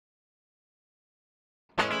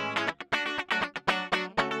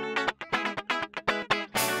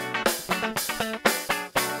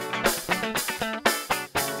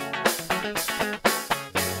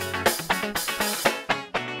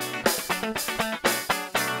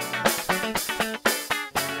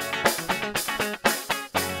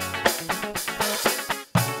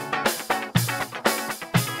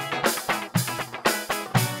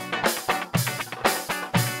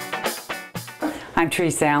I'm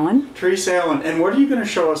Terese Allen. Terese Allen, and what are you going to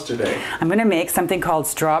show us today? I'm going to make something called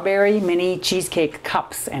strawberry mini cheesecake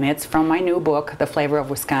cups, and it's from my new book, The Flavor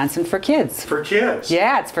of Wisconsin for Kids. For kids?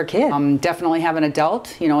 Yeah, it's for kids. Definitely have an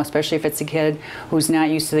adult, you know, especially if it's a kid who's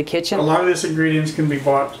not used to the kitchen. A lot of these ingredients can be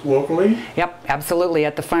bought locally? Yep, absolutely.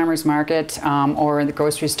 At the farmer's market or in the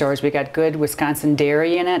grocery stores. We got good Wisconsin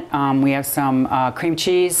dairy in it. We have some cream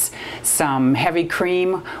cheese, some heavy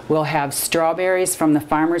cream. We'll have strawberries from the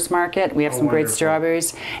farmer's market. We have some great strawberries,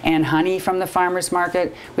 and honey from the farmer's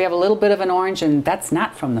market. We have a little bit of an orange, and that's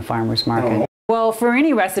not from the farmer's market. Well, for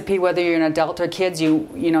any recipe, whether you're an adult or kids, you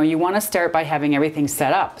want to start by having everything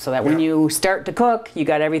set up so that when you start to cook, you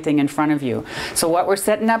got everything in front of you. So what we're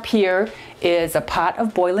setting up here is a pot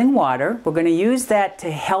of boiling water. We're going to use that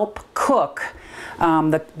to help cook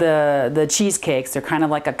the cheesecakes. They're kind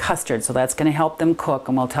of like a custard, so that's going to help them cook,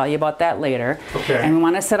 and we'll tell you about that later. Okay. And we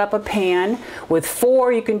want to set up a pan with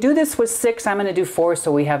 4. You can do this with 6. I'm going to do 4,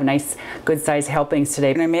 so we have nice, good-sized helpings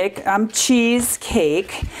today. I'm going to make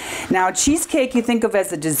cheesecake. Now, cheesecake you think of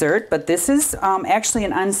as a dessert, but this is actually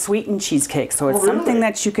an unsweetened cheesecake, so it's something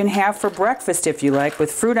that you can have for breakfast if you like,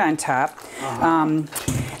 with fruit on top.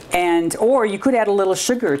 Or you could add a little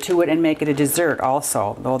sugar to it and make it a dessert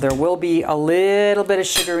also, though there will be a little bit of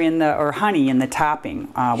sugar in the, or honey in the topping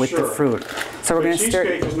with the fruit. So we're going to start.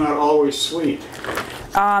 Cheesecake is not always sweet.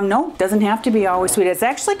 No, doesn't have to be always sweet. It's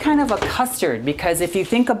actually kind of a custard, because if you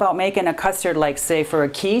think about making a custard, like say for a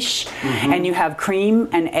quiche, and you have cream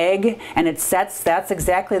and egg and it sets, that's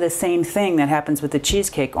exactly the same thing that happens with the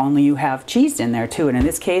cheesecake, only you have cheese in there too. And in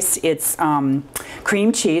this case, it's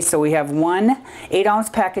cream cheese. So we have 1 8-ounce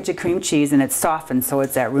package of cream cheese, and it's softened, so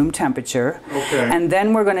it's at room temperature. Okay. And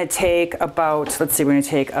then we're going to take about, let's see, we're going to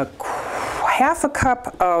take a half a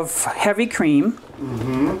cup of heavy cream.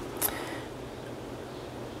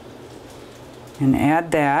 And add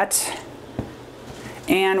that,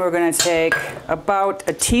 and we're going to take about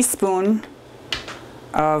a teaspoon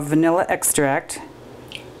of vanilla extract.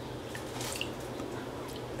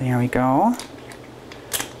 There we go.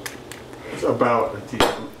 It's about a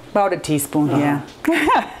teaspoon. About a teaspoon, yeah.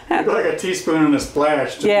 Like a teaspoon and a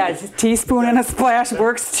splash. Yeah, a teaspoon and a splash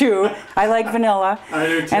works too. I like vanilla. I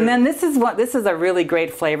do too. And then this is a really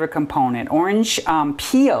great flavor component. Orange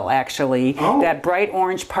peel, actually. That bright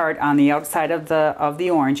orange part on the outside of the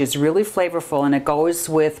orange is really flavorful, and it goes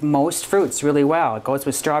with most fruits really well. It goes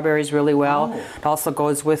with strawberries really well. It also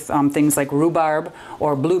goes with things like rhubarb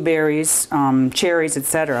or blueberries, cherries,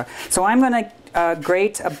 etc. So I'm going to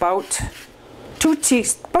grate about 2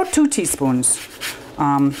 teaspoons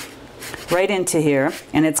right into here,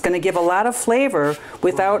 and it's going to give a lot of flavor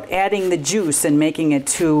without adding the juice and making it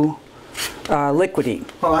too liquidy.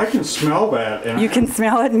 Well, I can smell that. And you can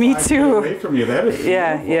smell it? Me too. I can't away from you. That is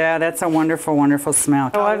yeah, that's a wonderful, wonderful smell.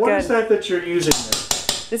 What is that you're using there?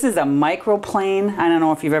 This is a microplane. I don't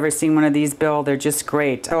know if you've ever seen one of these, Bill. They're just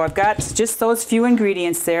great. So I've got just those few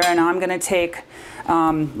ingredients there, and now I'm going to take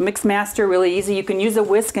Mix Master, really easy. You can use a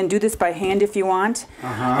whisk and do this by hand if you want.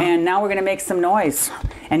 And now we're going to make some noise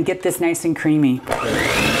and get this nice and creamy.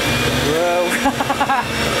 Whoa.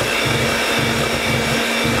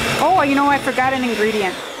 Oh, you know, I forgot an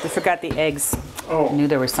ingredient. I forgot the eggs. I knew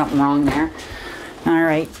there was something wrong there. All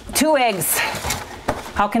right, 2 eggs.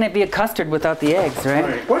 How can it be a custard without the eggs,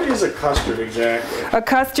 right? What is a custard exactly? A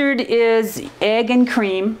custard is egg and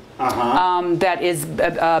cream that is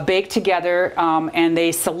baked together, and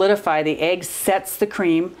they solidify. The egg sets the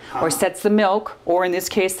cream, or sets the milk, or in this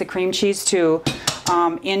case the cream cheese too,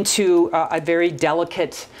 into a very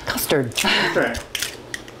delicate custard.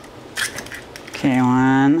 Okay,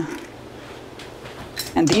 1.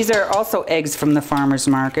 And these are also eggs from the farmer's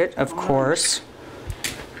market, of course.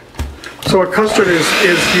 So a custard is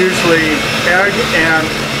usually egg and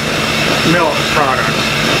milk product.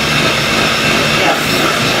 Yes.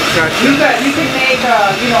 Gotcha. You can make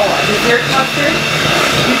a dessert custard.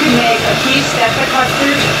 You can make a quiche, that's a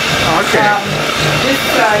custard. Okay. This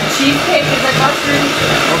cheesecake is a custard.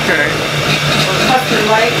 Okay. Or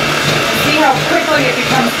custard-like. See how quickly it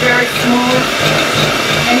becomes very smooth.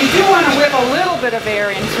 And you do want to whip a little bit of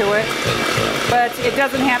air into it, but it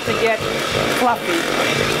doesn't have to get fluffy,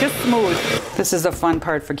 just smooth. This is a fun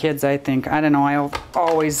part for kids, I think. I don't know, I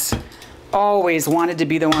always wanted to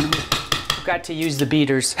be the one who got to use the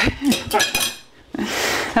beaters.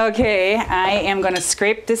 Okay, I am going to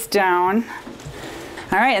scrape this down.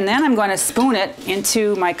 All right, and then I'm going to spoon it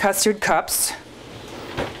into my custard cups,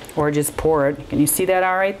 or just pour it. Can you see that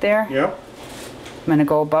all right there? Yep. I'm going to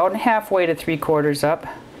go about halfway to 3/4 up.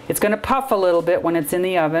 It's going to puff a little bit when it's in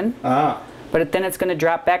the oven, but then it's going to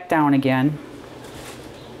drop back down again.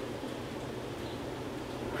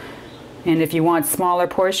 And if you want smaller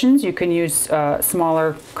portions, you can use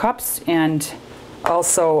smaller cups, and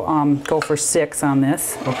also go for 6 on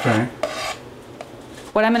this. Okay.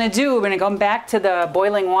 What I'm going to do, we're going to go back to the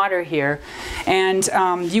boiling water here, and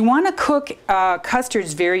you want to cook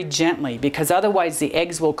custards very gently, because otherwise the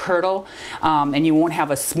eggs will curdle and you won't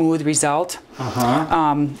have a smooth result.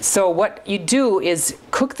 So what you do is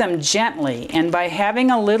cook them gently, and by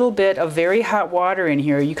having a little bit of very hot water in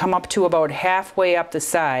here, you come up to about halfway up the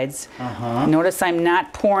sides. Notice I'm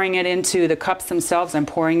not pouring it into the cups themselves, I'm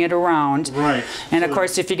pouring it around. Right. And of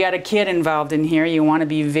course, if you got a kid involved in here, you want to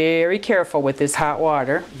be very careful with this hot water.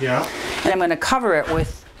 Yeah. And I'm going to cover it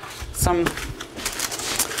with some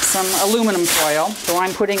aluminum foil. So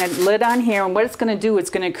I'm putting a lid on here, and what it's going to do, it's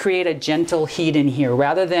going to create a gentle heat in here.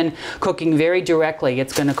 Rather than cooking very directly,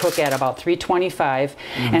 it's going to cook at about 325,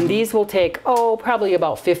 and these will take, probably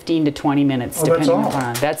about 15 to 20 minutes, depending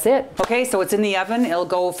upon. That's it. Okay, so it's in the oven. It'll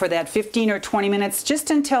go for that 15 or 20 minutes, just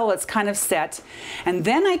until it's kind of set, and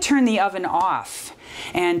then I turn the oven off.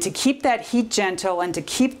 And to keep that heat gentle and to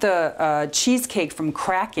keep the cheesecake from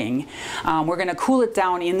cracking, we're going to cool it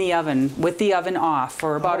down in the oven with the oven off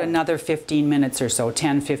for about another 15 minutes or so,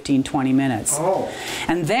 10, 15, 20 minutes.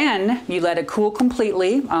 And then you let it cool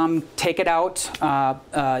completely, take it out,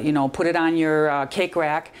 you know, put it on your cake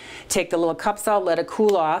rack, take the little cups out, let it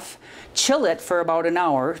cool off, chill it for about an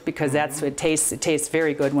hour, because it tastes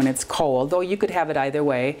very good when it's cold, though you could have it either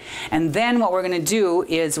way. And then what we're going to do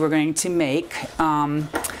is we're going to make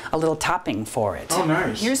a little topping for it. Oh,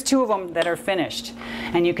 nice. Here's 2 of them that are finished,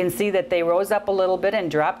 and you can see that they rose up a little bit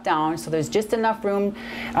and dropped down, so there's just enough room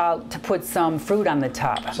to put some fruit on the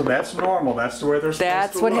top. So that's normal. That's the way they're supposed to look.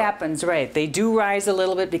 That's what happens, right? They do rise a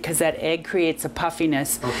little bit because that egg creates a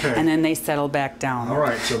puffiness, and then they settle back down. All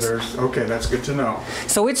right, so there's, okay, that's good to know.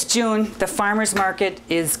 So it's June. The farmer's market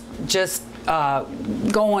is just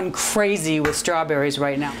going crazy with strawberries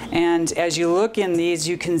right now. And as you look in these,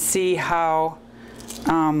 you can see how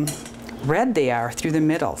red they are through the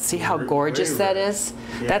middle. See how gorgeous that is?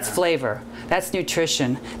 Yeah. That's flavor. That's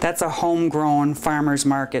nutrition. That's a homegrown farmer's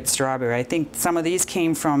market strawberry. I think some of these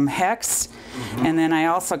came from Hex, and then I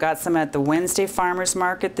also got some at the Wednesday farmer's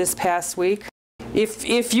market this past week.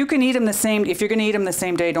 If you can eat them the same, if you're going to eat them the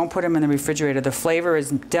same day, don't put them in the refrigerator. The flavor is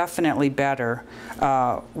definitely better,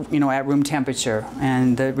 you know, at room temperature.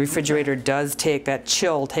 And the refrigerator does take, that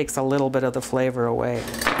chill takes a little bit of the flavor away.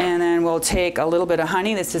 And then we'll take a little bit of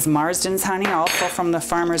honey. This is Marsden's honey, also from the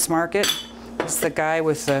farmer's market. It's the guy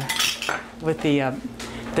with the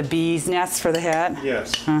bee's nest for the hat.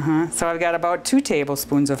 Yes. So I've got about 2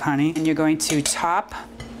 tablespoons of honey, and you're going to top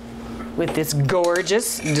with this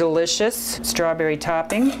gorgeous, delicious strawberry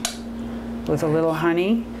topping with a little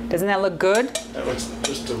honey. Doesn't that look good? That looks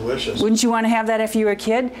just delicious. Wouldn't you want to have that if you were a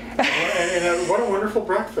kid? And what a wonderful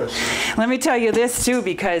breakfast. Let me tell you this too,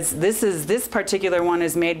 because this particular one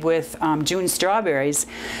is made with June strawberries,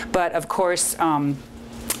 but of course,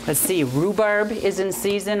 let's see, rhubarb is in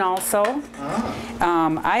season also.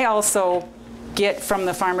 I also get from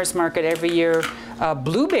the farmer's market every year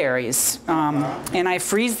blueberries, and I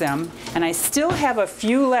freeze them, and I still have a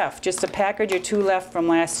few left, just a package or 2 left from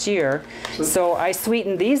last year. So I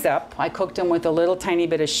sweetened these up. I cooked them with a little tiny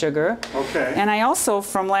bit of sugar. Okay. And I also,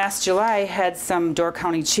 from last July, had some Door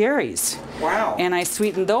County cherries. Wow. And I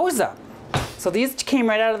sweetened those up. So these came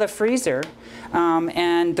right out of the freezer.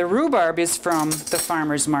 And the rhubarb is from the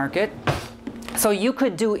farmer's market. So you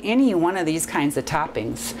could do any one of these kinds of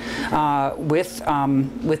toppings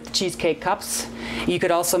with cheesecake cups. You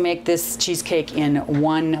could also make this cheesecake in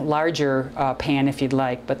one larger pan if you'd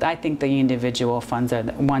like, but I think the individual ones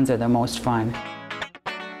are the most fun.